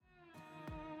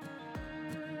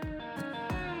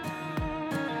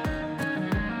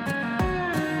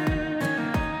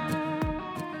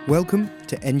Welcome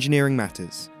to Engineering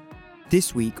Matters.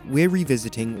 This week, we're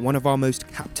revisiting one of our most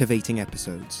captivating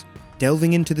episodes,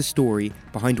 delving into the story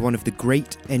behind one of the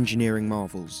great engineering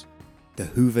marvels, the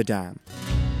Hoover Dam.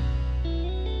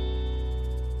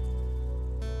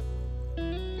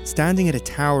 Standing at a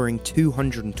towering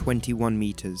 221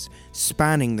 meters,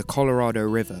 spanning the Colorado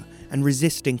River and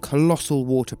resisting colossal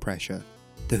water pressure,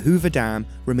 the Hoover Dam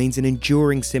remains an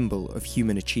enduring symbol of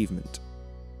human achievement.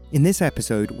 In this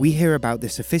episode, we hear about the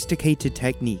sophisticated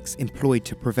techniques employed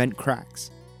to prevent cracks,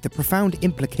 the profound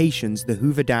implications the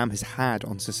Hoover Dam has had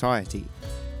on society,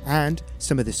 and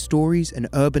some of the stories and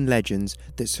urban legends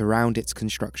that surround its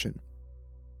construction.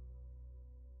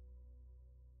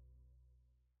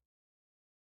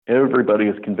 Everybody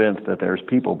is convinced that there's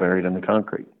people buried in the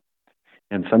concrete.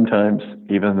 And sometimes,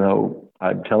 even though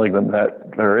I'm telling them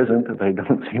that there isn't, they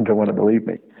don't seem to want to believe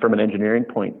me. From an engineering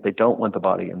point, they don't want the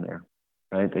body in there.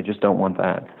 Right? They just don't want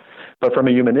that. But from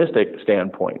a humanistic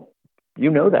standpoint, you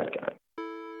know that guy.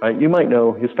 Right? You might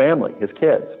know his family, his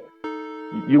kids.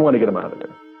 You want to get him out of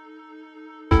there.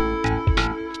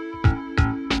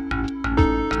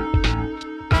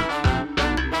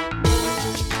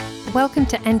 Welcome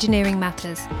to Engineering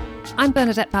Matters. I'm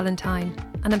Bernadette Valentine,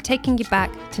 and I'm taking you back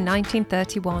to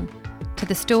 1931, to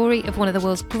the story of one of the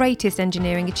world's greatest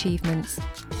engineering achievements.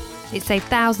 It saved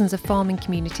thousands of farming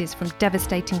communities from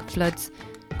devastating floods,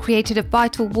 created a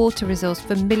vital water resource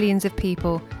for millions of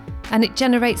people, and it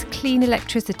generates clean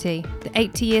electricity that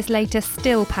 80 years later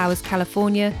still powers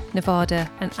California,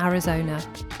 Nevada, and Arizona.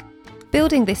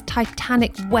 Building this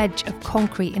titanic wedge of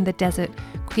concrete in the desert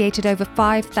created over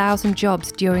 5,000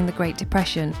 jobs during the Great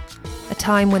Depression, a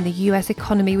time when the US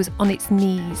economy was on its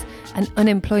knees and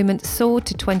unemployment soared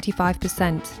to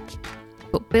 25%.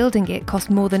 But building it cost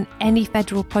more than any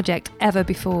federal project ever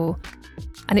before,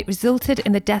 and it resulted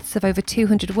in the deaths of over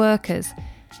 200 workers,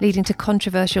 leading to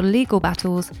controversial legal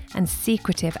battles and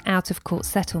secretive out-of-court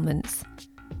settlements.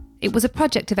 It was a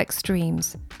project of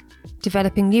extremes,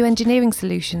 developing new engineering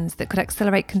solutions that could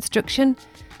accelerate construction,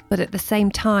 but at the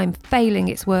same time failing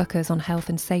its workers on health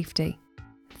and safety.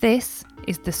 This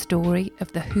is the story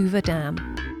of the Hoover Dam.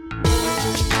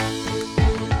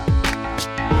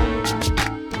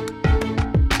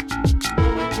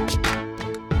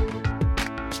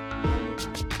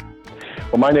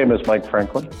 Well, my name is Mike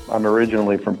Franklin. I'm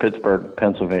originally from Pittsburgh,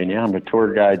 Pennsylvania. I'm a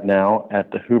tour guide now at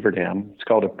the Hoover Dam. It's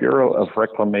called a Bureau of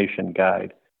Reclamation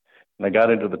Guide. And I got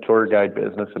into the tour guide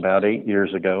business about 8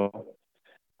 years ago.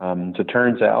 As it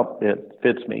turns out, it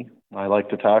fits me. I like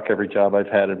to talk. Every job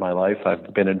I've had in my life,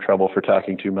 I've been in trouble for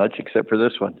talking too much, except for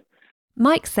this one.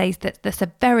 Mike says that the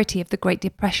severity of the Great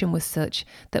Depression was such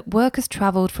that workers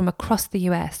travelled from across the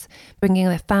US, bringing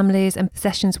their families and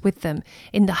possessions with them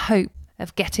in the hope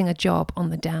of getting a job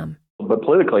on the dam. But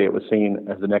politically, it was seen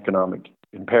as an economic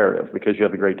imperative because you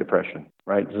have the Great Depression,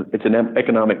 right? It's an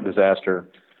economic disaster.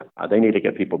 They need to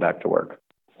get people back to work.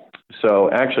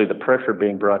 So actually, the pressure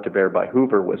being brought to bear by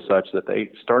Hoover was such that they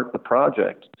start the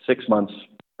project 6 months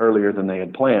earlier than they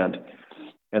had planned.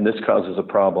 And this causes a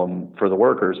problem for the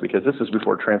workers because this is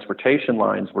before transportation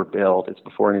lines were built. It's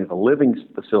before any of the living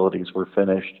facilities were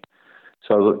finished.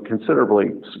 So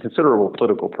considerable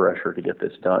political pressure to get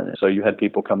this done. So you had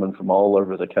people coming from all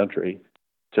over the country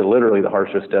to literally the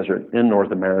harshest desert in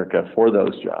North America for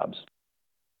those jobs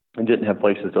and didn't have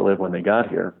places to live when they got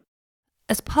here.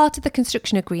 As part of the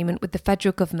construction agreement with the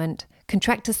federal government,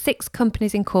 Contractor 6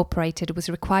 Companies Incorporated was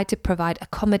required to provide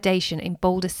accommodation in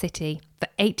Boulder City for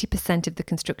 80% of the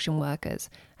construction workers,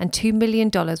 and $2 million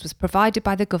was provided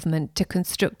by the government to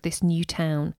construct this new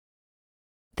town.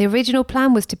 The original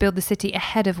plan was to build the city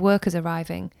ahead of workers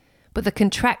arriving, but the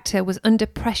contractor was under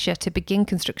pressure to begin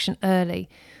construction early,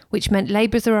 which meant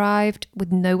labourers arrived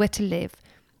with nowhere to live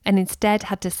and instead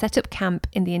had to set up camp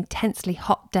in the intensely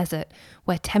hot desert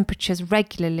where temperatures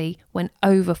regularly went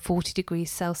over 40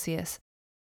 degrees Celsius.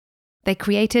 They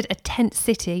created a tent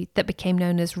city that became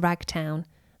known as Ragtown,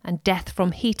 and death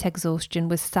from heat exhaustion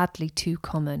was sadly too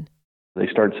common. They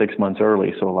start 6 months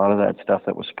early, so a lot of that stuff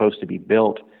that was supposed to be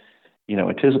built,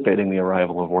 anticipating the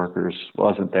arrival of workers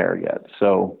wasn't there yet.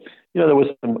 So, there was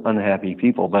some unhappy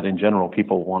people, but in general,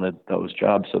 people wanted those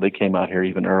jobs. So they came out here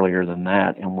even earlier than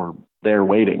that and were there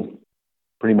waiting,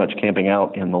 pretty much camping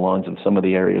out in the lawns of some of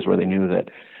the areas where they knew that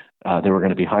they were going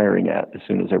to be hiring at as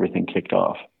soon as everything kicked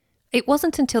off. It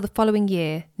wasn't until the following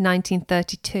year,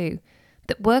 1932,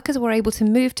 that workers were able to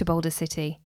move to Boulder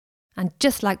City. And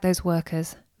just like those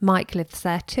workers, Mike lives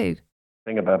there too.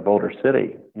 Thing about Boulder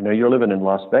City, you're living in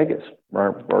Las Vegas,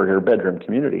 or your bedroom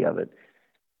community of it,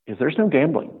 is there's no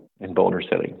gambling in Boulder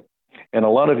City. And a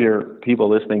lot of your people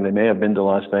listening, they may have been to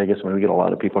Las Vegas. When we get a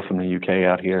lot of people from the UK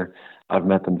out here, I've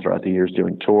met them throughout the years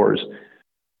doing tours.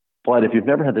 But if you've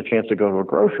never had the chance to go to a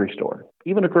grocery store,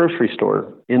 even a grocery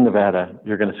store in Nevada,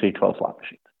 you're going to see 12 slot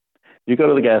machines. You go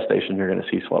to the gas station, you're going to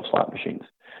see 12 slot machines.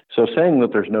 So saying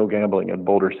that there's no gambling in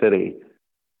Boulder City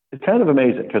is kind of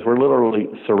amazing because we're literally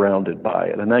surrounded by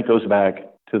it. And that goes back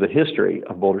to the history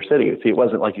of Boulder City. See, it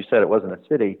wasn't, like you said, it wasn't a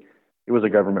city. It was a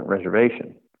government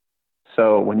reservation.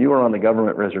 So when you were on the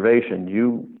government reservation,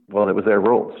 it was their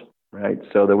rules, right?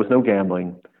 So there was no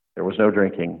gambling. There was no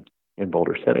drinking in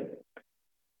Boulder City.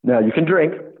 Now, you can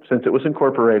drink. Since it was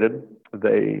incorporated,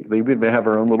 they even have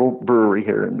our own little brewery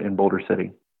here in Boulder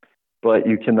City. But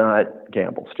you cannot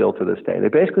gamble still to this day. They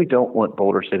basically don't want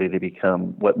Boulder City to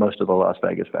become what most of the Las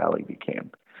Vegas Valley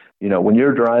became. When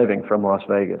you're driving from Las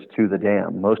Vegas to the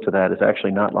dam, most of that is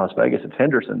actually not Las Vegas. It's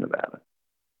Henderson, Nevada.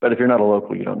 But if you're not a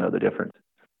local, you don't know the difference.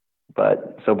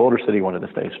 But so Boulder City wanted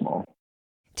to stay small.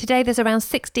 Today there's around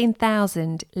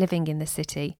 16,000 living in the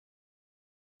city.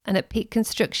 And at peak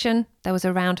construction, there was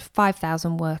around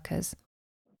 5,000 workers.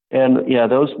 And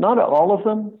those, not all of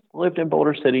them lived in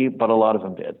Boulder City, but a lot of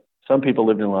them did. Some people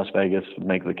lived in Las Vegas and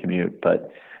make the commute,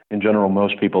 but in general,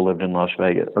 most people lived in Las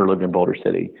Vegas or lived in Boulder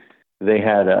City. They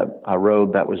had a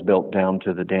road that was built down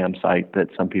to the dam site that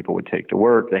some people would take to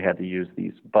work. They had to use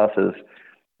these buses.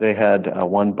 They had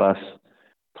one bus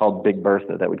called Big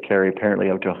Bertha that would carry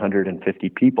apparently up to 150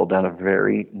 people down a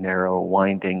very narrow,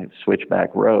 winding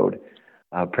switchback road.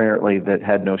 Apparently that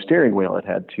had no steering wheel. It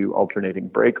had two alternating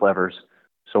brake levers.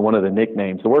 So one of the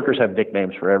nicknames, the workers have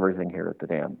nicknames for everything here at the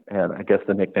dam. And I guess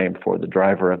the nickname for the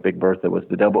driver of Big Bertha was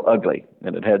the Double Ugly.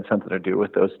 And it had something to do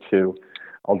with those two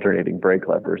alternating brake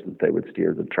levers that they would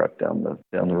steer the truck down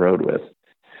the road with.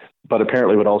 But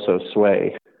apparently would also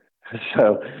sway.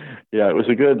 So, it was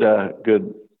a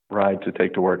good ride to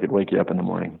take to work. It'd wake you up in the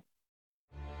morning.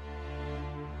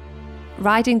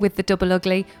 Riding with the Double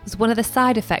Ugly was one of the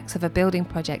side effects of a building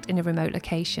project in a remote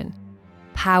location.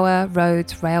 Power,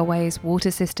 roads, railways,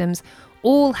 water systems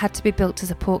all had to be built to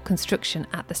support construction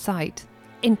at the site.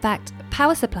 In fact,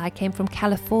 power supply came from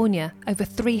California, over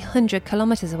 300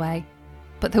 kilometres away.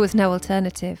 But there was no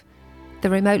alternative. The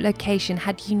remote location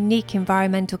had unique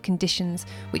environmental conditions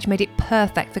which made it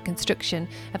perfect for construction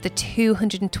of the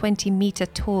 220-metre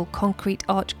tall concrete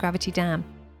arch gravity dam,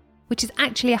 which is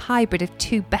actually a hybrid of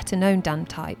two better-known dam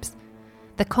types,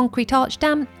 the concrete arch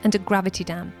dam and a gravity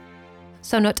dam.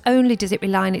 So not only does it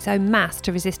rely on its own mass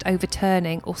to resist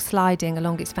overturning or sliding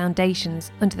along its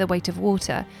foundations under the weight of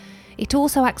water, it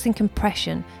also acts in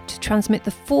compression to transmit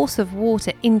the force of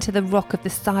water into the rock of the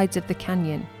sides of the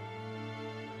canyon.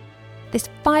 This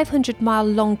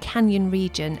 500-mile-long canyon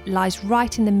region lies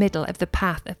right in the middle of the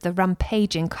path of the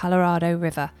rampaging Colorado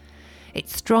River.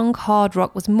 Its strong, hard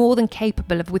rock was more than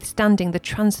capable of withstanding the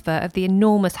transfer of the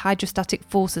enormous hydrostatic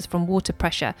forces from water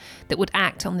pressure that would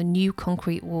act on the new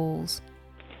concrete walls.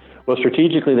 Well,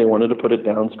 strategically, they wanted to put it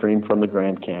downstream from the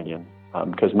Grand Canyon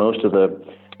because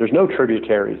there's no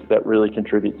tributaries that really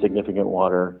contribute significant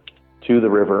water to the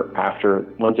river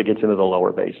once it gets into the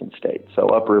lower basin state. So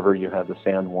upriver, you have the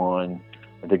San Juan,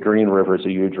 the Green River is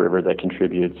a huge river that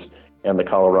contributes, and the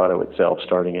Colorado itself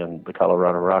starting in the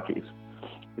Colorado Rockies.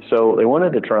 So they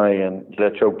wanted to try and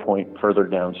get a choke point further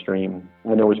downstream,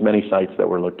 and there was many sites that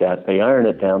were looked at. They ironed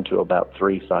it down to about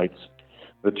 3 sites.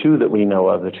 The two that we know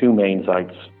of, the 2 main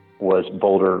sites, was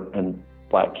Boulder and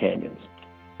Black Canyons.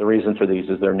 The reason for these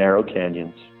is they're narrow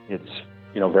canyons. It's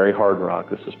very hard rock.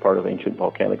 This is part of ancient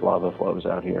volcanic lava flows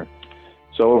out here.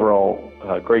 So overall,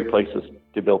 great places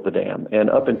to build the dam. And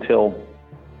up until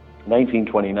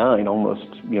 1929, almost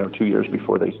 2 years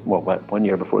before 1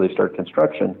 year before they start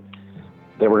construction,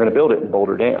 they were going to build it in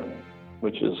Boulder Dam,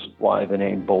 which is why the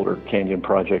name Boulder Canyon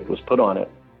Project was put on it.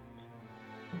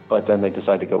 But then they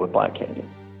decided to go with Black Canyon.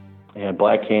 And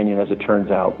Black Canyon, as it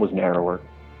turns out, was narrower.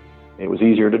 It was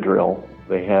easier to drill.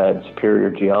 They had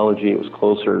superior geology. It was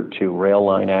closer to rail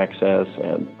line access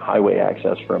and highway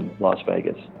access from Las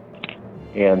Vegas.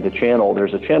 And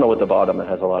there's a channel at the bottom that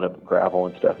has a lot of gravel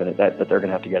and stuff in it that they're going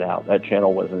to have to get out. That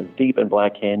channel wasn't as deep in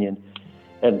Black Canyon.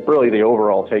 And really the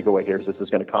overall takeaway here is this is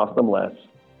going to cost them less,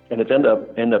 and it's end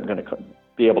up going to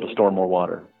be able to store more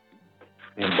water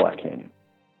in Black Canyon.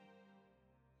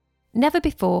 Never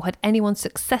before had anyone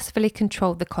successfully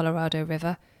controlled the Colorado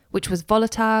River, which was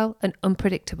volatile and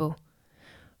unpredictable.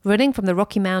 Running from the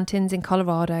Rocky Mountains in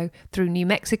Colorado through New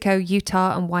Mexico,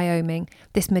 Utah and Wyoming,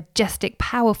 this majestic,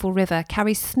 powerful river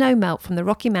carries snowmelt from the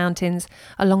Rocky Mountains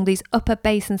along these upper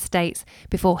basin states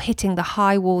before hitting the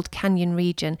high-walled canyon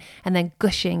region and then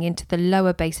gushing into the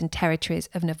lower basin territories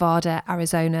of Nevada,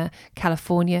 Arizona,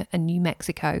 California and New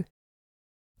Mexico.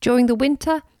 During the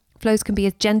winter, flows can be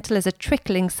as gentle as a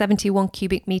trickling 71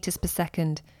 cubic meters per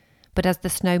second. But as the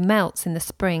snow melts in the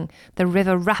spring, the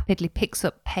river rapidly picks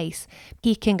up pace,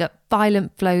 peaking at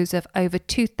violent flows of over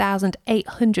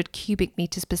 2,800 cubic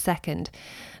metres per second.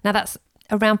 Now that's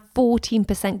around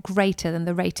 14% greater than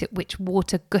the rate at which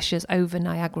water gushes over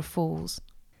Niagara Falls.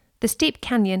 The steep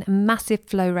canyon and massive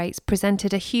flow rates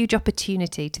presented a huge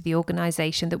opportunity to the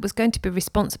organisation that was going to be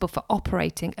responsible for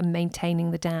operating and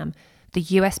maintaining the dam, the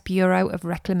US Bureau of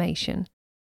Reclamation.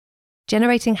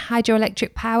 Generating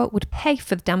hydroelectric power would pay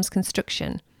for the dam's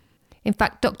construction. In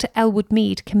fact, Dr. Elwood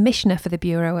Mead, Commissioner for the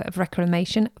Bureau of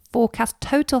Reclamation, forecast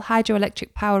total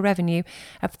hydroelectric power revenue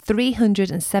of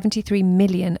 $373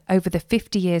 million over the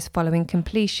 50 years following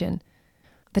completion.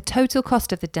 The total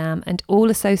cost of the dam and all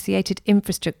associated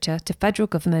infrastructure to federal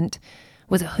government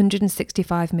was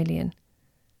 $165 million.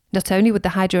 Not only would the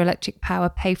hydroelectric power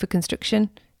pay for construction,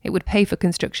 it would pay for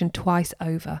construction twice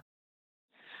over.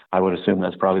 I would assume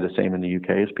that's probably the same in the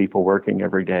UK as people working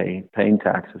every day, paying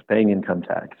taxes, paying income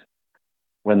tax.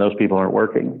 When those people aren't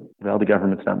working, well, the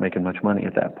government's not making much money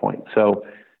at that point. So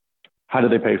how do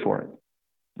they pay for it?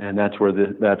 And that's where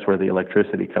the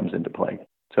electricity comes into play.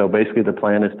 So basically the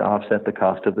plan is to offset the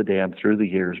cost of the dam through the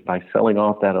years by selling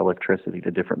off that electricity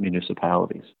to different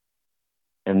municipalities.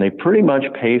 And they pretty much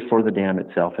pay for the dam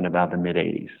itself in about the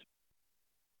mid-'80s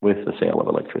with the sale of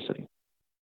electricity.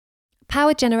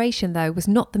 Power generation, though, was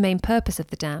not the main purpose of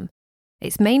the dam.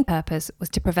 Its main purpose was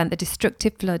to prevent the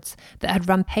destructive floods that had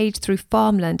rampaged through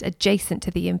farmland adjacent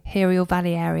to the Imperial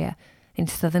Valley area in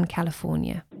Southern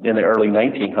California. In the early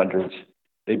 1900s,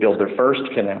 they built their first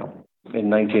canal in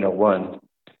 1901,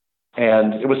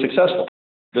 and it was successful.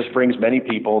 This brings many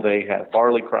people. They have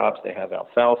barley crops, they have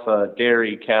alfalfa,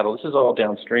 dairy, cattle. This is all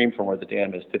downstream from where the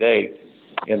dam is today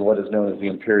in what is known as the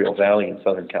Imperial Valley in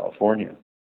Southern California.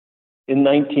 In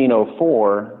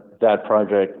 1904, that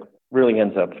project really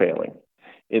ends up failing.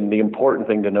 And the important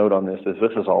thing to note on this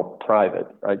is all private,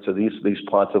 right? So these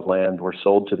plots of land were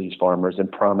sold to these farmers and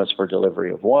promised for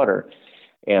delivery of water.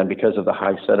 And because of the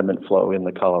high sediment flow in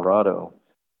the Colorado,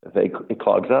 it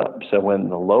clogs up. So when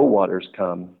the low waters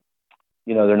come,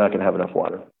 they're not going to have enough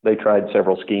water. They tried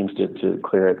several schemes to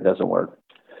clear it. It doesn't work.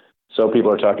 So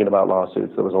people are talking about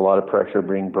lawsuits. There was a lot of pressure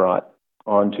being brought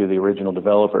onto the original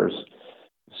developers.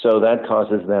 So that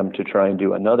causes them to try and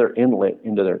do another inlet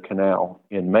into their canal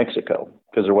in Mexico,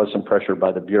 because there was some pressure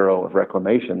by the Bureau of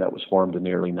Reclamation that was formed in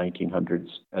the early 1900s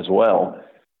as well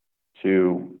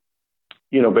to,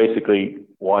 basically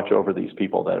watch over these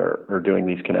people that are doing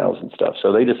these canals and stuff.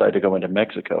 So they decide to go into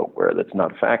Mexico, where that's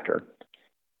not a factor.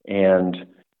 And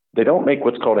they don't make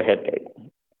what's called a head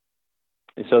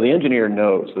gate. So the engineer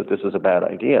knows that this is a bad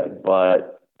idea,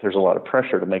 but there's a lot of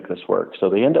pressure to make this work. So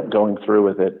they end up going through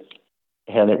with it,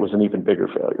 and it was an even bigger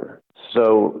failure.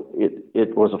 So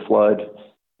it was a flood,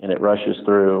 and it rushes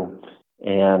through,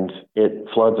 and it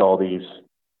floods all these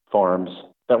farms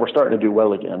that were starting to do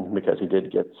well again because he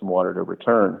did get some water to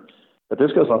return. But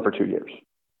this goes on for 2 years.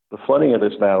 The flooding of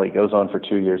this valley goes on for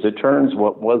 2 years. It turns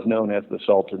what was known as the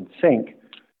Salton Sink,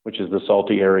 which is the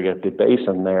salty area, the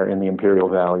basin there in the Imperial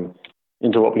Valley,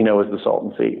 into what we know as the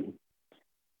Salton Sea.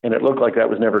 And it looked like that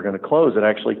was never going to close. It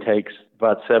actually takes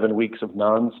about 7 weeks of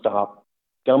nonstop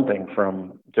dumping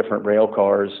from different rail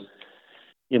cars,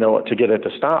 to get it to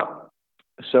stop.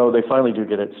 So they finally do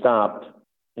get it stopped.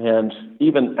 And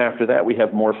even after that, we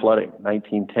have more flooding.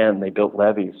 1910, they built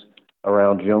levees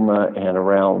around Yuma and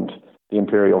around the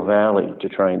Imperial Valley to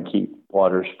try and keep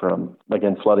waters from,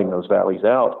 again, flooding those valleys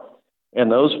out.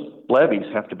 And those levees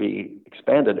have to be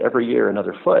expanded every year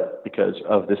another foot because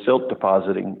of the silt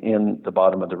depositing in the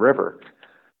bottom of the river.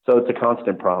 So it's a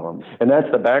constant problem. And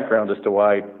that's the background as to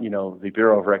why, the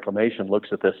Bureau of Reclamation looks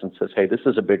at this and says, hey, this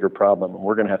is a bigger problem and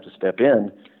we're going to have to step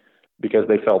in, because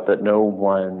they felt that no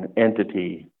one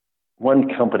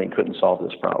company couldn't solve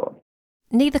this problem.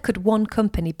 Neither could one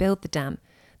company build the dam.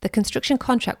 The construction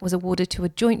contract was awarded to a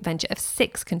joint venture of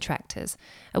 6 contractors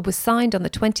and was signed on the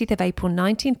 20th of April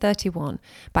 1931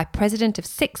 by President of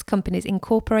 6 Companies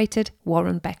Incorporated,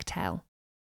 Warren Bechtel.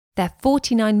 Their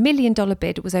 $49 million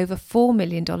bid was over $4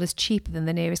 million cheaper than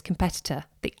the nearest competitor,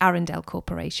 the Arundel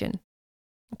Corporation.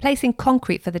 Placing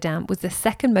concrete for the dam was the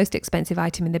second most expensive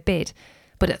item in the bid,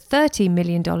 but at $13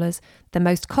 million, the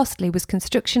most costly was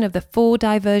construction of the 4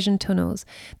 diversion tunnels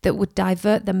that would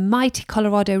divert the mighty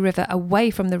Colorado River away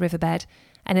from the riverbed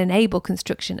and enable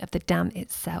construction of the dam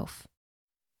itself.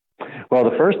 Well,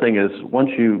 the first thing is,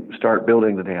 once you start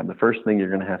building the dam, the first thing you're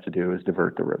going to have to do is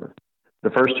divert the river.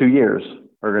 The first 2 years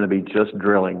are going to be just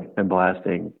drilling and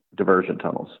blasting diversion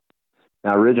tunnels.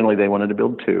 Now, originally they wanted to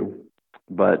build 2.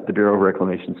 But the Bureau of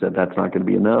Reclamation said that's not going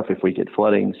to be enough if we get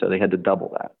flooding, so they had to double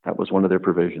that. That was one of their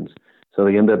provisions. So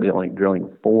they ended up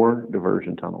drilling 4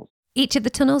 diversion tunnels. Each of the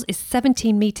tunnels is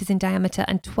 17 metres in diameter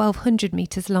and 1,200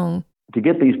 metres long. To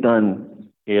get these done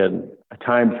in a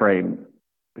time frame,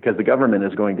 because the government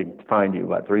is going to fine you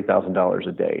about $3,000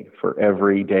 a day for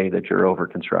every day that you're over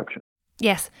construction.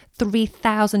 Yes,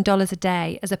 $3,000 a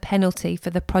day as a penalty for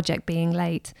the project being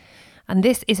late. And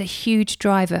this is a huge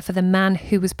driver for the man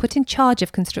who was put in charge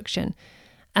of construction,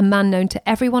 a man known to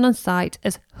everyone on site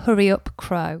as Hurry Up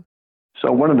Crow.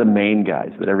 So one of the main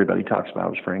guys that everybody talks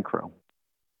about was Frank Crow,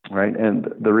 right? And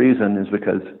the reason is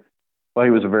because, well,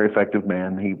 he was a very effective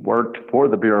man. He worked for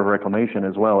the Bureau of Reclamation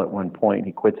as well at one point.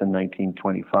 He quits in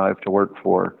 1925 to work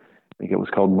for, I think it was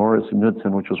called Morris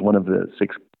Knudsen, which was one of the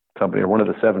one of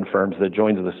the 7 firms that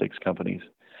joined the 6 companies.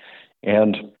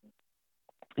 And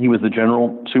he was the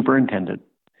general superintendent.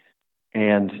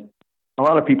 And a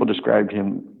lot of people described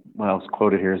him, well, it's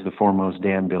quoted here as the foremost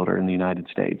dam builder in the United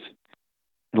States.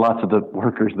 Lots of the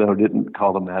workers, though, didn't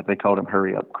call him that. They called him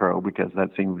Hurry Up Crow because that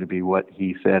seemed to be what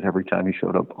he said every time he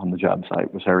showed up on the job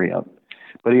site was hurry up.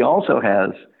 But he also has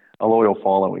a loyal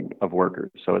following of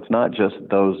workers. So it's not just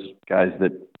those guys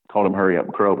that called him Hurry Up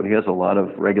Crow, but he has a lot of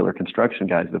regular construction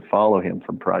guys that follow him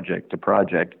from project to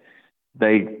project.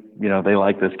 They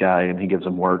like this guy and he gives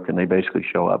them work, and they basically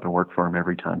show up and work for him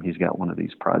every time he's got one of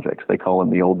these projects. They call him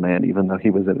the old man, even though he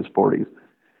was in his 40s.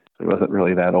 So he wasn't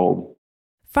really that old.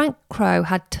 Frank Crow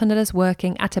had tunnellers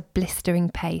working at a blistering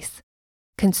pace.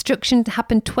 Construction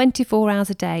happened 24 hours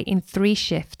a day in 3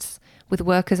 shifts, with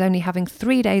workers only having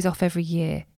 3 days off every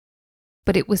year.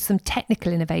 But it was some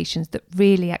technical innovations that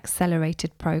really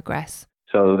accelerated progress.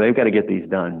 So they've got to get these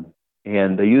done.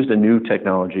 And they used a new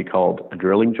technology called a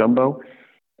drilling jumbo.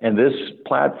 And this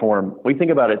platform, we think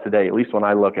about it today, at least when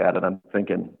I look at it, I'm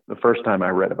thinking the first time I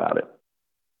read about it,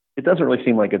 it doesn't really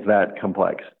seem like it's that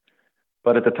complex.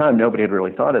 But at the time, nobody had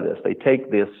really thought of this. They take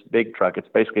this big truck, it's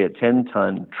basically a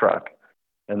 10-ton truck,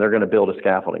 and they're going to build a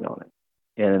scaffolding on it.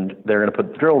 And they're going to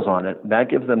put drills on it. That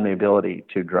gives them the ability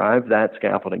to drive that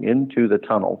scaffolding into the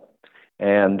tunnel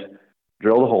and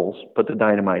drill the holes, put the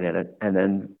dynamite in it, and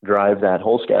then drive that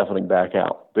whole scaffolding back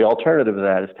out. The alternative to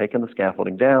that is taking the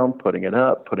scaffolding down, putting it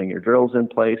up, putting your drills in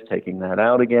place, taking that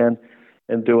out again,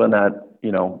 and doing that,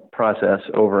 process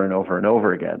over and over and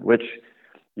over again, which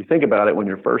you think about it when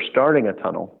you're first starting a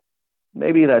tunnel,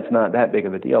 maybe that's not that big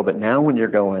of a deal. But now when you're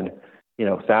going,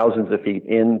 thousands of feet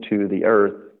into the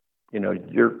earth,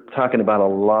 you're talking about a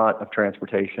lot of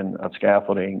transportation of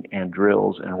scaffolding and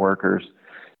drills and workers.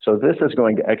 So this is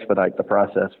going to expedite the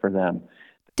process for them.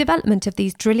 Development of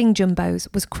these drilling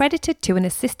jumbos was credited to an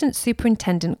assistant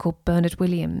superintendent called Bernard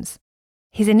Williams.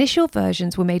 His initial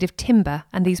versions were made of timber,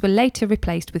 and these were later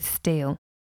replaced with steel.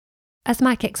 As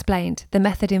Mike explained, the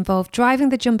method involved driving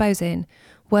the jumbos in,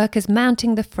 workers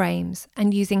mounting the frames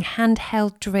and using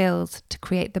handheld drills to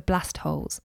create the blast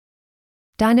holes.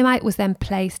 Dynamite was then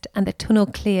placed and the tunnel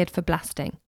cleared for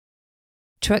blasting.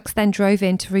 Trucks then drove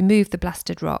in to remove the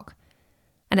blasted rock.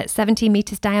 And at 17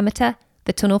 metres diameter,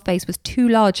 the tunnel face was too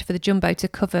large for the jumbo to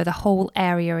cover the whole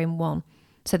area in one,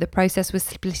 so the process was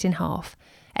split in half.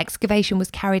 Excavation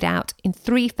was carried out in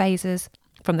 3 phases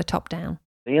from the top down.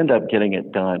 They end up getting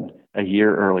it done a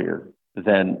year earlier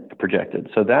than projected.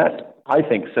 So that, I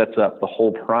think, sets up the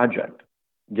whole project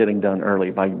getting done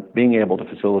early by being able to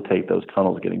facilitate those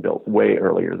tunnels getting built way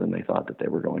earlier than they thought that they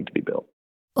were going to be built.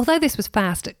 Although this was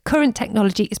fast, current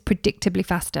technology is predictably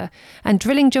faster, and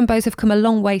drilling jumbos have come a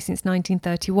long way since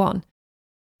 1931.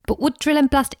 But would drill and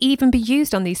blast even be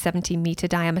used on these 17-metre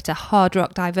diameter hard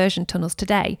rock diversion tunnels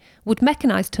today? Would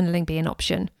mechanised tunnelling be an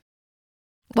option?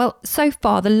 Well, so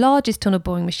far the largest tunnel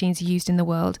boring machines used in the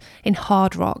world in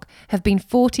hard rock have been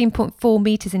 14.4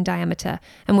 metres in diameter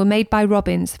and were made by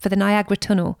Robbins for the Niagara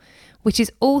Tunnel, which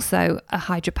is also a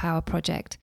hydropower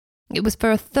project. It was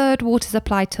for a third water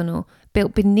supply tunnel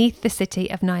built beneath the city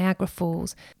of Niagara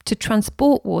Falls to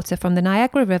transport water from the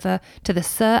Niagara River to the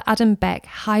Sir Adam Beck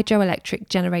hydroelectric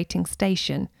generating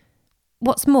station.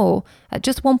 What's more, at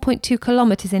just 1.2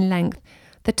 kilometres in length,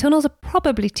 the tunnels are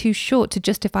probably too short to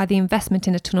justify the investment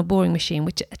in a tunnel boring machine,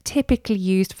 which are typically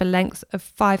used for lengths of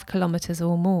 5 kilometres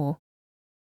or more.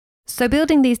 So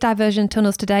building these diversion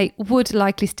tunnels today would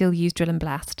likely still use drill and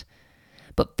blast.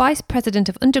 But Vice President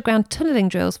of Underground Tunnelling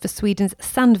Drills for Sweden's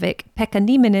Sandvik, Pekka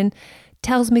Nieminen,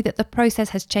 tells me that the process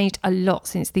has changed a lot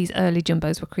since these early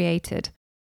jumbos were created.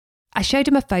 I showed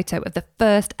him a photo of the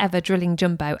first ever drilling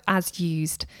jumbo as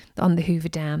used on the Hoover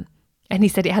Dam. And he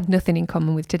said it had nothing in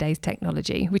common with today's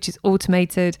technology, which is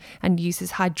automated and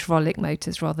uses hydraulic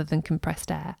motors rather than compressed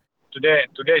air. Today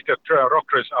the rock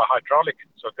drills are hydraulic,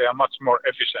 so they are much more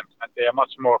efficient and they are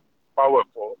much more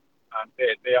powerful. And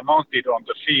they are mounted on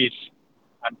the feeds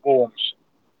and booms,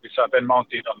 which are then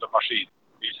mounted on the machine.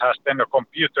 It has then a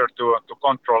computer to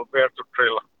control where to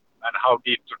drill and how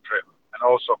deep to drill, and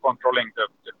also controlling the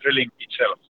drilling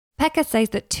itself. Pekka says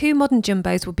that 2 modern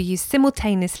jumbos will be used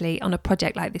simultaneously on a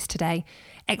project like this today,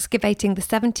 excavating the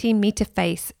 17-metre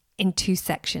face in 2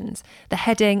 sections, the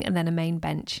heading and then a main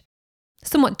bench.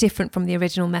 Somewhat different from the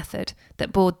original method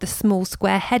that bored the small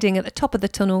square heading at the top of the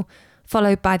tunnel,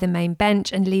 followed by the main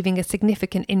bench and leaving a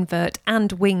significant invert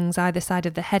and wings either side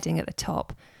of the heading at the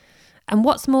top. And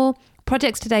what's more,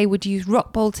 projects today would use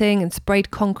rock bolting and sprayed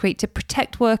concrete to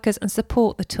protect workers and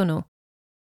support the tunnel.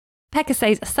 Pekka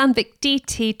says a Sandvik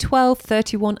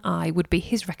DT1231i would be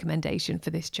his recommendation for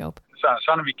this job.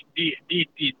 Sandvik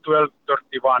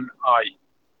DT1231i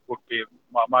would be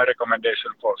my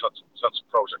recommendation for such a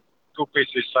project. 2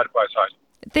 pieces side by side.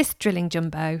 This drilling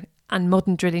jumbo and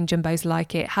modern drilling jumbos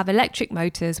like it have electric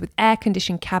motors with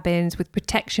air-conditioned cabins with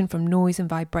protection from noise and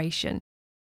vibration.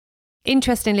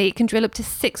 Interestingly, it can drill up to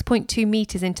 6.2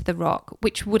 metres into the rock,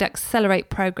 which would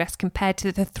accelerate progress compared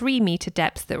to the 3-metre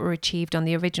depths that were achieved on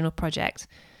the original project.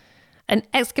 An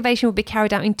excavation would be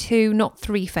carried out in 2, not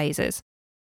 3 phases.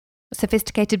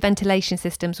 Sophisticated ventilation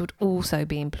systems would also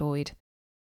be employed.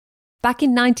 Back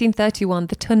in 1931,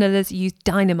 the tunnellers used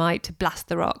dynamite to blast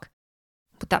the rock.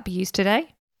 Would that be used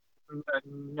today?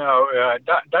 No,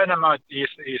 dynamite is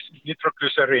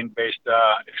nitroglycerin-based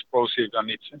explosive, and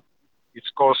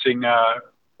it's causing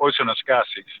poisonous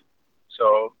gases.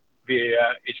 So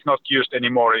it's not used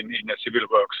anymore in civil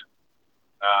works.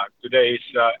 Today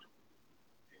it's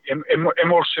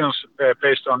emulsions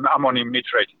based on ammonium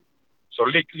nitrate. So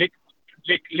liquid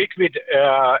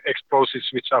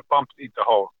explosives which are pumped into the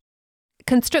hole.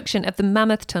 Construction of the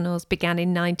Mammoth tunnels began in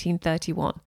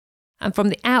 1931. And from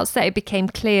the outset, it became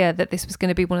clear that this was going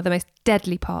to be one of the most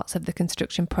deadly parts of the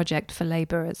construction project for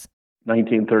labourers.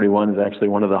 1931 is actually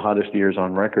one of the hottest years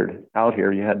on record. Out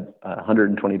here, you had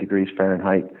 120 degrees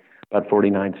Fahrenheit, about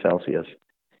 49 Celsius.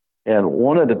 And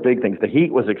one of the big things, the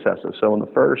heat was excessive. So in the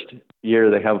first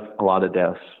year, they have a lot of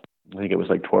deaths. I think it was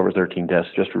like 12 or 13 deaths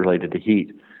just related to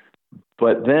heat.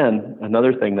 But then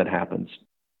another thing that happens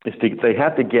is they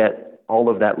have to get all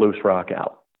of that loose rock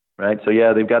out, right? So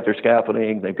yeah, they've got their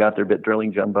scaffolding, they've got their bit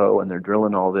drilling jumbo, and they're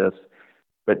drilling all this.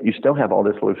 But you still have all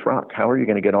this loose rock. How are you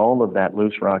going to get all of that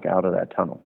loose rock out of that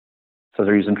tunnel? So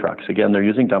they're using trucks. Again, they're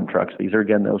using dump trucks. These are,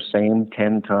 again, those same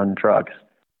 10-ton trucks.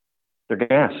 They're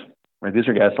gas, right? These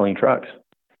are gasoline trucks.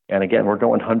 And again, we're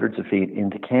going hundreds of feet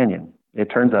into canyon. It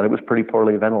turns out it was pretty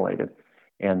poorly ventilated.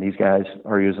 And these guys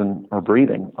are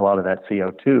breathing a lot of that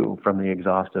CO2 from the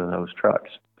exhaust of those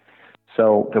trucks.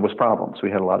 So there was problems.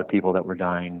 We had a lot of people that were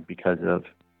dying because of,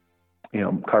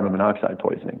 carbon monoxide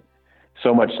poisoning.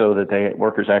 So much so that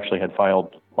workers actually had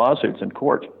filed lawsuits in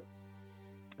court.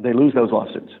 They lose those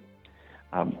lawsuits.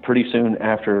 Pretty soon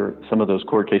after some of those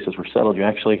court cases were settled, you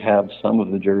actually have some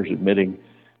of the jurors admitting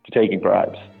to taking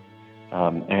bribes.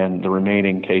 And the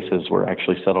remaining cases were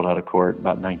actually settled out of court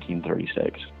about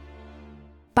 1936.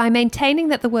 By maintaining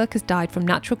that the workers died from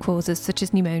natural causes such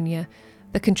as pneumonia,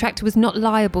 the contractor was not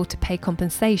liable to pay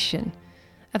compensation.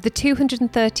 Of the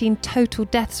 213 total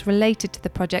deaths related to the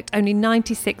project, only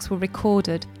 96 were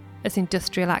recorded as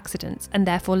industrial accidents and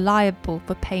therefore liable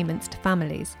for payments to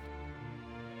families.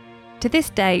 To this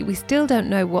day, we still don't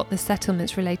know what the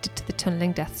settlements related to the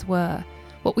tunnelling deaths were.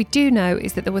 What we do know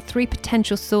is that there were 3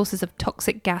 potential sources of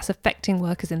toxic gas affecting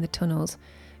workers in the tunnels: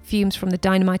 fumes from the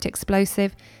dynamite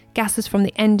explosive, gases from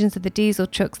the engines of the diesel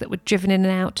trucks that were driven in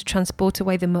and out to transport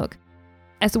away the muck,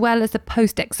 as well as the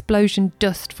post-explosion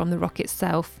dust from the rock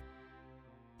itself.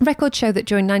 Records show that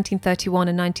during 1931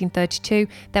 and 1932,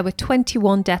 there were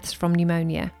 21 deaths from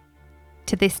pneumonia.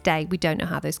 To this day, we don't know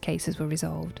how those cases were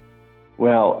resolved.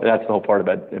 Well, that's the whole part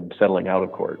about settling out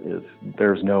of court, is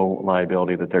there's no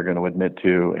liability that they're going to admit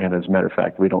to, and as a matter of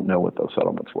fact, we don't know what those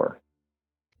settlements were.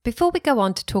 Before we go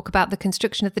on to talk about the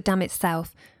construction of the dam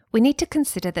itself, we need to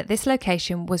consider that this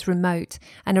location was remote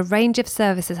and a range of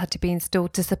services had to be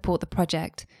installed to support the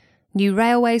project. New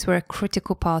railways were a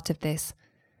critical part of this.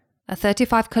 A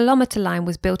 35-kilometre line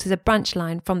was built as a branch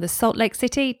line from the Salt Lake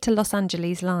City to Los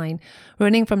Angeles line,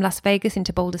 running from Las Vegas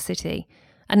into Boulder City.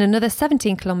 And another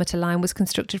 17-kilometre line was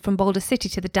constructed from Boulder City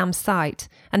to the dam site,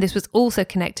 and this was also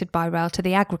connected by rail to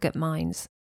the aggregate mines.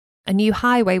 A new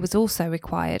highway was also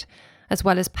required, as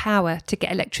well as power to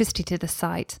get electricity to the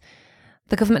site.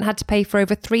 The government had to pay for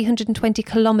over 320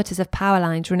 kilometres of power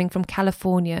lines running from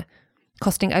California,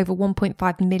 costing over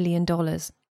 $1.5 million.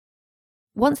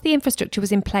 Once the infrastructure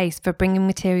was in place for bringing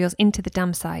materials into the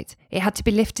dam site, it had to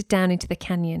be lifted down into the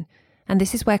canyon, and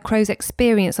this is where Crow's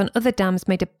experience on other dams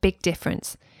made a big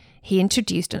difference. He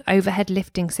introduced an overhead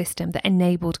lifting system that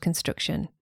enabled construction.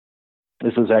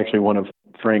 This was actually one of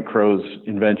Frank Crow's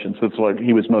inventions. That's what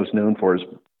he was most known for, is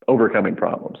overcoming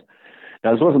problems.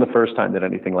 Now, this wasn't the first time that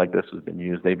anything like this has been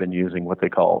used. They've been using what they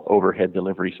call overhead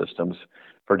delivery systems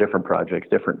for different projects,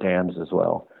 different dams as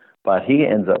well. But he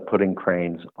ends up putting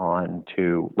cranes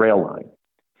onto rail line.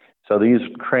 So these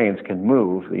cranes can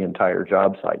move the entire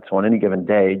job site. So on any given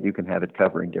day, you can have it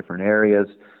covering different areas.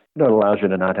 It allows you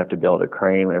to not have to build a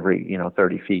crane every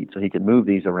 30 feet. So he can move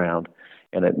these around,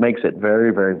 and it makes it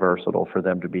very, very versatile for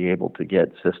them to be able to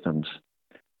get systems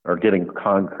or getting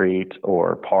concrete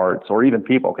or parts or even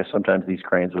people, because sometimes these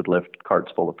cranes would lift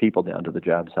carts full of people down to the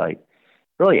job site.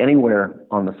 Really anywhere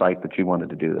on the site that you wanted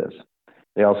to do this.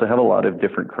 They also have a lot of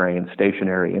different cranes,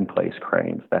 stationary in-place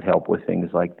cranes that help with things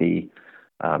like the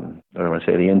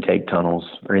intake tunnels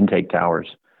or intake towers.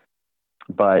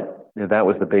 But that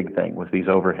was the big thing, was these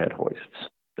overhead hoists.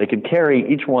 They could carry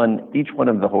each one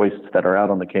of the hoists that are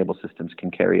out on the cable systems can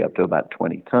carry up to about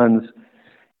 20 tons.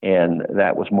 And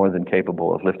that was more than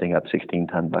capable of lifting up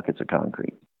 16-ton buckets of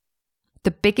concrete.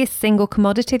 The biggest single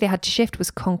commodity they had to shift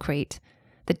was concrete.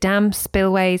 The dams,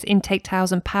 spillways, intake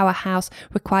towers and powerhouse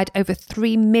required over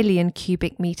 3 million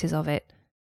cubic metres of it.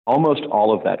 Almost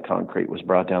all of that concrete was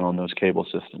brought down on those cable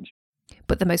systems.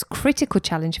 But the most critical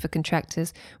challenge for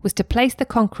contractors was to place the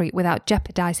concrete without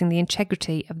jeopardising the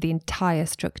integrity of the entire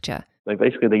structure.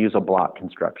 They use a block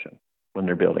construction when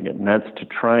they're building it, and that's to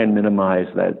try and minimize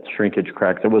that shrinkage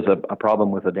crack. There was a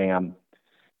problem with a dam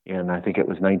in, I think it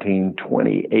was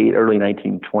 1928, early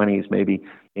 1920s maybe,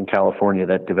 in California,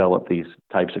 that developed these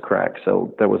types of cracks.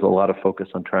 So there was a lot of focus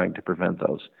on trying to prevent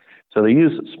those. So they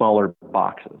use smaller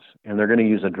boxes, and they're going to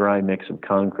use a dry mix of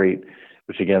concrete,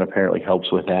 which again apparently helps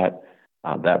with that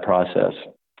process.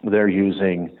 They're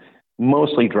using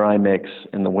mostly dry mix.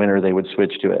 In the winter, they would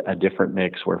switch to a different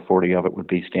mix where 40 of it would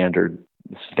be standard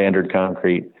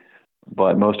concrete,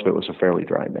 but most of it was a fairly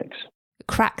dry mix.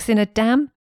 Cracks in a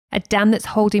dam that's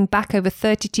holding back over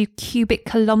 32 cubic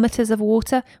kilometres of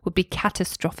water, would be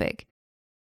catastrophic.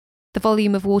 The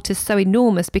volume of water is so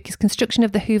enormous because construction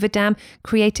of the Hoover Dam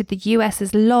created the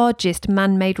US's largest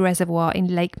man-made reservoir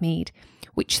in Lake Mead,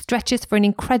 which stretches for an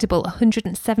incredible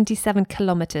 177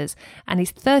 kilometres and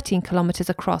is 13 kilometres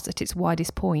across at its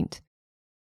widest point.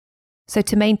 So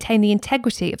to maintain the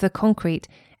integrity of the concrete,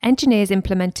 engineers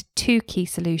implemented two key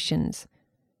solutions.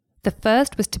 The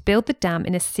first was to build the dam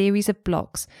in a series of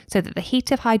blocks so that the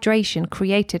heat of hydration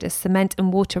created as cement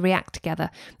and water react together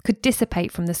could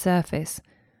dissipate from the surface.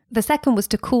 The second was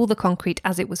to cool the concrete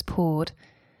as it was poured.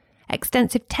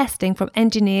 Extensive testing from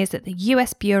engineers at the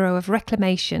US Bureau of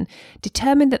Reclamation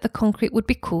determined that the concrete would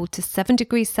be cooled to 7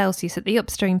 degrees Celsius at the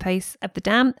upstream face of the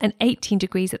dam and 18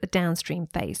 degrees at the downstream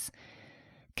face.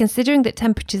 Considering that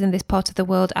temperatures in this part of the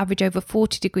world average over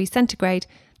 40 degrees centigrade,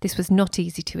 this was not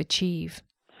easy to achieve.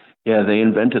 Yeah, they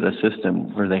invented a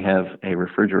system where they have a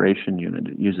refrigeration unit.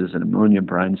 It uses an ammonia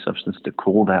brine substance to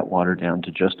cool that water down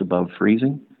to just above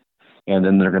freezing. And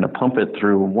then they're going to pump it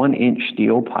through 1-inch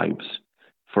steel pipes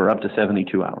for up to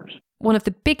 72 hours. One of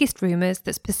the biggest rumours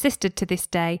that's persisted to this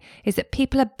day is that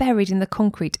people are buried in the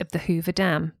concrete of the Hoover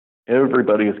Dam.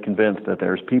 Everybody is convinced that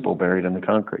there's people buried in the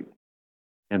concrete.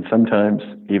 And sometimes,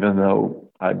 even though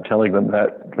I'm telling them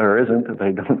that there isn't,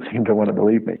 they don't seem to want to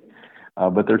believe me.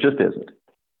 But there just isn't.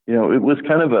 It was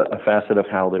kind of a facet of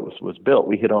how it was built.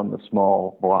 We hit on the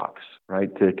small blocks,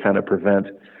 right, to kind of prevent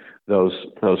those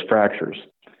fractures.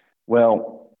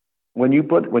 Well, when you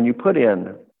put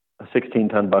in a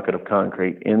 16-ton bucket of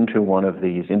concrete into one of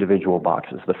these individual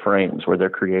boxes, the frames where they're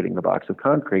creating the box of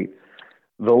concrete,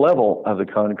 the level of the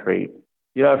concrete,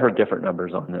 I've heard different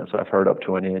numbers on this. I've heard up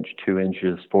to 1 inch, 2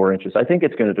 inches, 4 inches. I think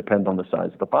it's going to depend on the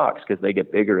size of the box because they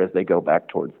get bigger as they go back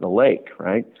towards the lake,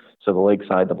 right? So the lake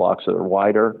side, the blocks are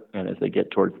wider, and as they get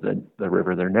towards the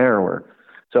river, they're narrower.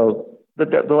 So the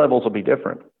levels will be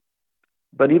different.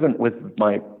 But even with,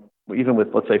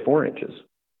 let's say, 4 inches,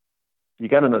 you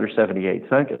got another 78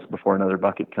 seconds before another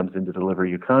bucket comes in to deliver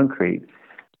you concrete.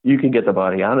 You can get the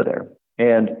body out of there.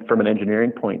 And from an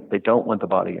engineering point, they don't want the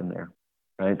body in there,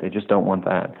 right? They just don't want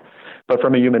that. But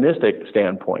from a humanistic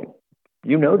standpoint,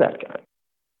 that guy,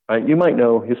 right? You might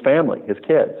know his family, his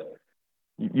kids.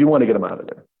 You want to get them out of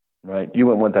there, right? You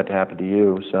wouldn't want that to happen to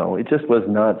you. So it just was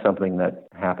not something that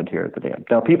happened here at the dam.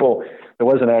 Now, there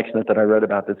was an accident that I read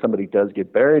about that somebody does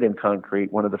get buried in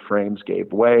concrete. One of the frames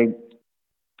gave way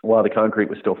while the concrete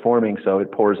was still forming, so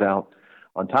it pours out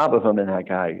on top of him, and that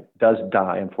guy does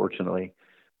die, unfortunately.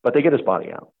 But they get his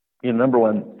body out. Number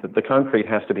one, the concrete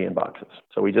has to be in boxes.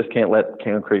 So we just can't let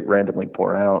concrete randomly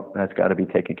pour out. That's got to be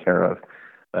taken care of.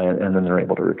 And then they're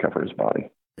able to recover his body.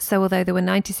 So although there were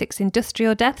 96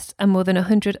 industrial deaths and more than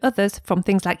 100 others from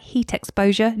things like heat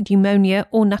exposure, pneumonia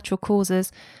or natural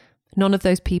causes, none of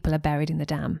those people are buried in the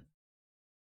dam.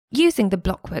 Using the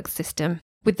blockworks system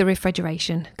with the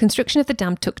refrigeration, construction of the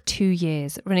dam took 2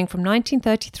 years, running from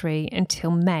 1933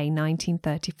 until May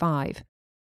 1935.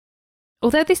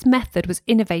 Although this method was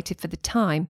innovative for the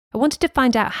time, I wanted to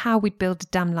find out how we'd build a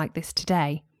dam like this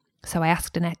today. So I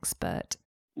asked an expert.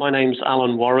 My name's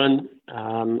Alan Warren.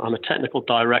 I'm a technical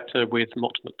director with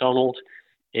Mott MacDonald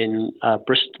in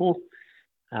Bristol.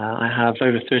 I have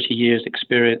over 30 years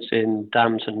experience in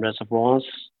dams and reservoirs,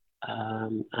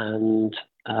 and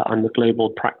I'm the global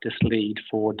practice lead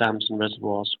for dams and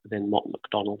reservoirs within Mott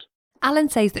MacDonald. Alan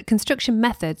says that construction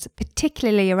methods,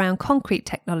 particularly around concrete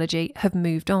technology, have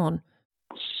moved on.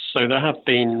 So there have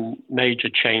been major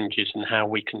changes in how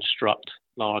we construct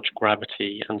large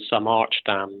gravity and some arch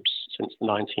dams since the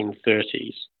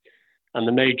 1930s. And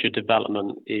the major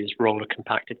development is roller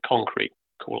compacted concrete,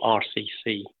 called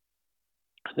RCC.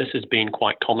 This has been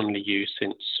quite commonly used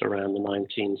since around the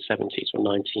 1970s or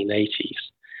 1980s.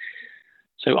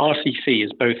 So RCC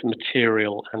is both a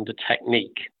material and a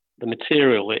technique. The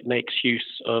material, it makes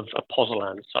use of a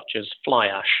pozzolan such as fly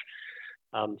ash,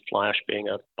 fly ash being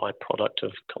a byproduct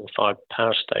of coal-fired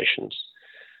power stations.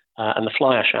 And the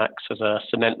fly ash acts as a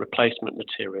cement replacement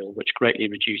material, which greatly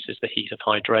reduces the heat of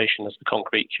hydration as the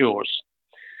concrete cures.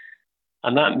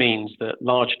 And that means that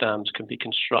large dams can be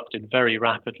constructed very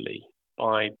rapidly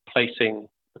by placing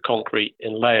the concrete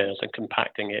in layers and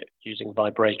compacting it using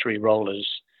vibratory rollers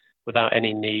without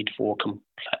any need for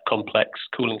complex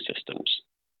cooling systems.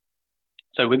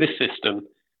 So with this system,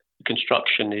 the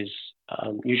construction is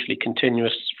usually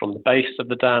continuous from the base of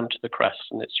the dam to the crest,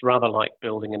 and it's rather like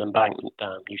building an embankment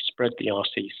dam. You spread the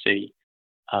RCC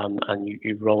and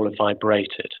you roller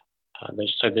vibrate it. In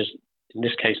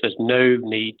this case, there's no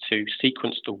need to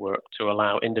sequence the work to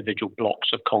allow individual blocks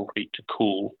of concrete to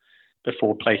cool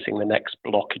before placing the next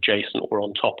block adjacent or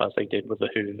on top, as they did with the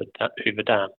Hoover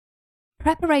Dam.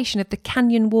 Preparation of the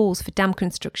canyon walls for dam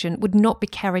construction would not be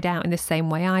carried out in the same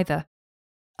way either.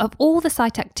 Of all the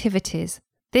site activities,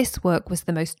 this work was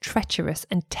the most treacherous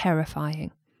and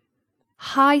terrifying.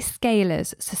 High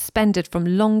scalers suspended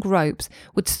from long ropes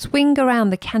would swing around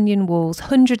the canyon walls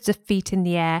hundreds of feet in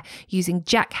the air using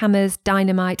jackhammers,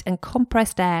 dynamite and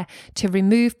compressed air to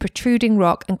remove protruding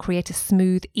rock and create a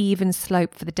smooth, even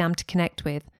slope for the dam to connect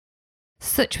with.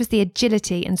 Such was the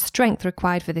agility and strength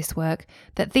required for this work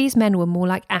that these men were more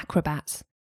like acrobats.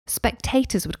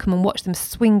 Spectators would come and watch them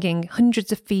swinging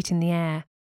hundreds of feet in the air.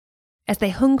 As they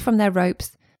hung from their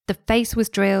ropes, the face was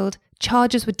drilled,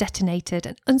 charges were detonated,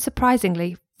 and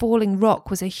unsurprisingly, falling rock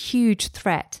was a huge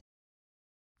threat.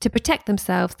 To protect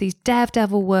themselves, these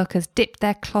daredevil workers dipped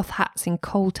their cloth hats in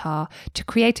coal tar to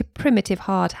create a primitive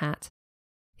hard hat.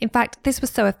 In fact, this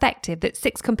was so effective that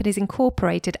 6 companies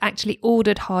incorporated actually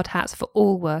ordered hard hats for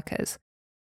all workers.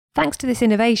 Thanks to this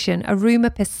innovation, a rumour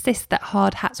persists that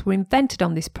hard hats were invented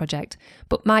on this project,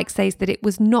 but Mike says that it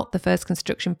was not the first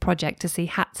construction project to see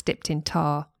hats dipped in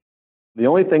tar. The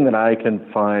only thing that I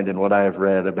can find in what I have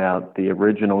read about the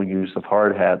original use of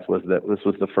hard hats was that this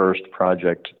was the first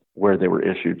project where they were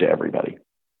issued to everybody.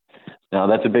 Now,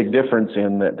 that's a big difference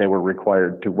in that they were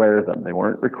required to wear them. They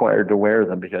weren't required to wear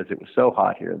them because it was so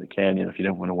hot here in the canyon. If you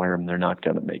don't want to wear them, they're not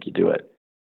going to make you do it.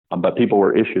 But people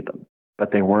were issued them,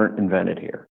 but they weren't invented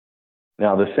here.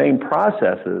 Now, the same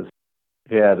processes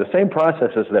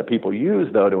that people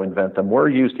use, though, to invent them were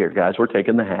used here. Guys were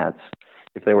taking the hats.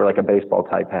 If they were like a baseball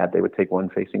type hat, they would take one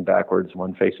facing backwards,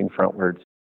 one facing frontwards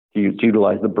to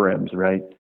utilize the brims, right?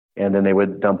 And then they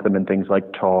would dump them in things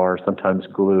like tar, sometimes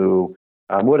glue,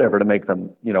 whatever, to make them,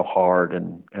 hard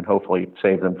and hopefully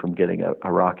save them from getting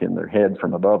a rock in their head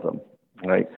from above them,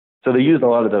 right? So they used a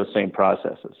lot of those same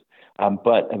processes.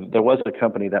 But there was a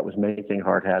company that was making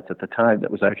hard hats at the time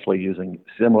that was actually using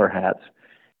similar hats,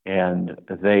 and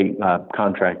they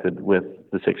contracted with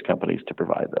the 6 companies to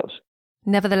provide those.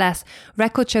 Nevertheless,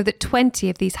 records show that 20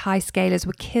 of these high scalers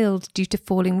were killed due to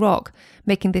falling rock,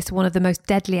 making this one of the most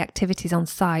deadly activities on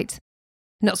site.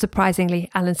 Not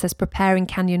surprisingly, Alan says preparing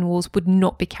canyon walls would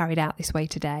not be carried out this way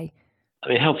today.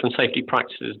 Health and safety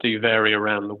practices do vary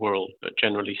around the world, but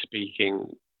generally speaking,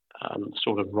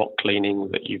 sort of rock cleaning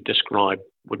that you've described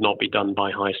would not be done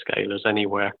by high scalers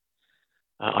anywhere.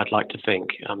 I'd like to think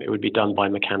it would be done by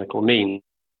mechanical means.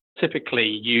 Typically,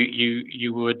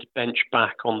 you would bench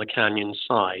back on the canyon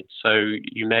side, so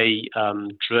you may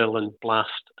drill and blast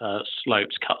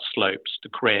slopes, cut slopes to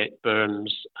create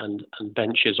berms and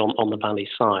benches on the valley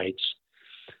sides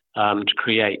to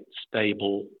create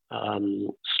stable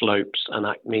slopes and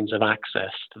means of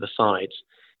access to the sides.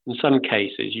 In some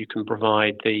cases, you can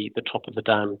provide the top of the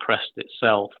dam crest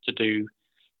itself to do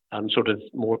sort of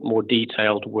more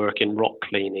detailed work in rock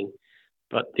cleaning.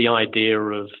 But the idea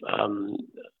of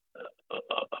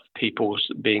people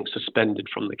being suspended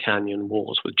from the canyon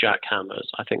walls with jackhammers,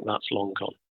 I think that's long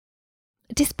gone.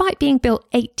 Despite being built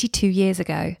 82 years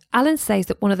ago, Alan says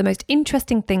that one of the most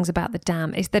interesting things about the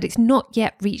dam is that it's not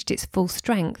yet reached its full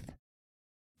strength.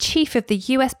 Chief of the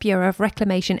US Bureau of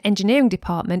Reclamation Engineering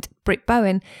Department, Britt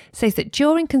Bowen, says that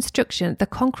during construction, the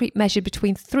concrete measured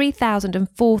between 3,000 and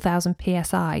 4,000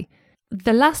 psi.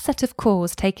 The last set of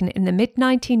cores taken in the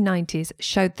mid-1990s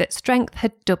showed that strength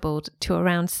had doubled to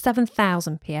around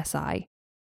 7,000 psi.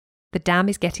 The dam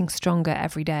is getting stronger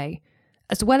every day,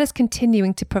 as well as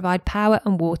continuing to provide power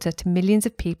and water to millions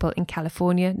of people in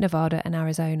California, Nevada and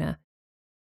Arizona.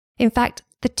 In fact,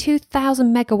 the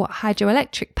 2,000 megawatt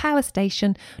hydroelectric power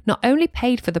station not only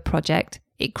paid for the project,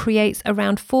 it creates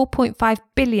around 4.5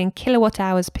 billion kilowatt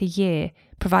hours per year,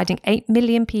 providing 8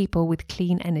 million people with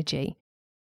clean energy.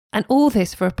 And all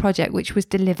this for a project which was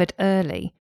delivered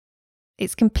early.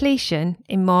 Its completion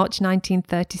in March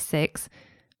 1936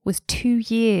 was 2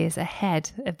 years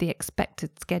ahead of the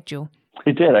expected schedule.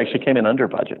 It did. Actually came in under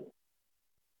budget.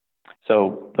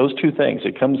 So those two things,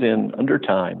 it comes in under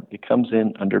time, it comes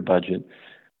in under budget.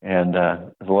 And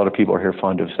as a lot of people are here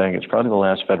fond of saying, it's probably the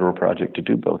last federal project to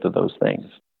do both of those things.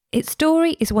 Its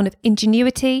story is one of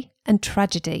ingenuity and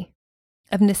tragedy,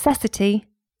 of necessity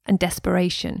and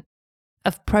desperation,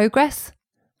 of progress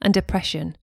and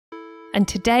oppression. And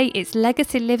today its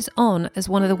legacy lives on as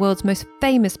one of the world's most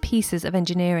famous pieces of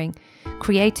engineering,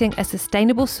 creating a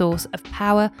sustainable source of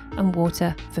power and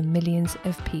water for millions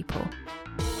of people.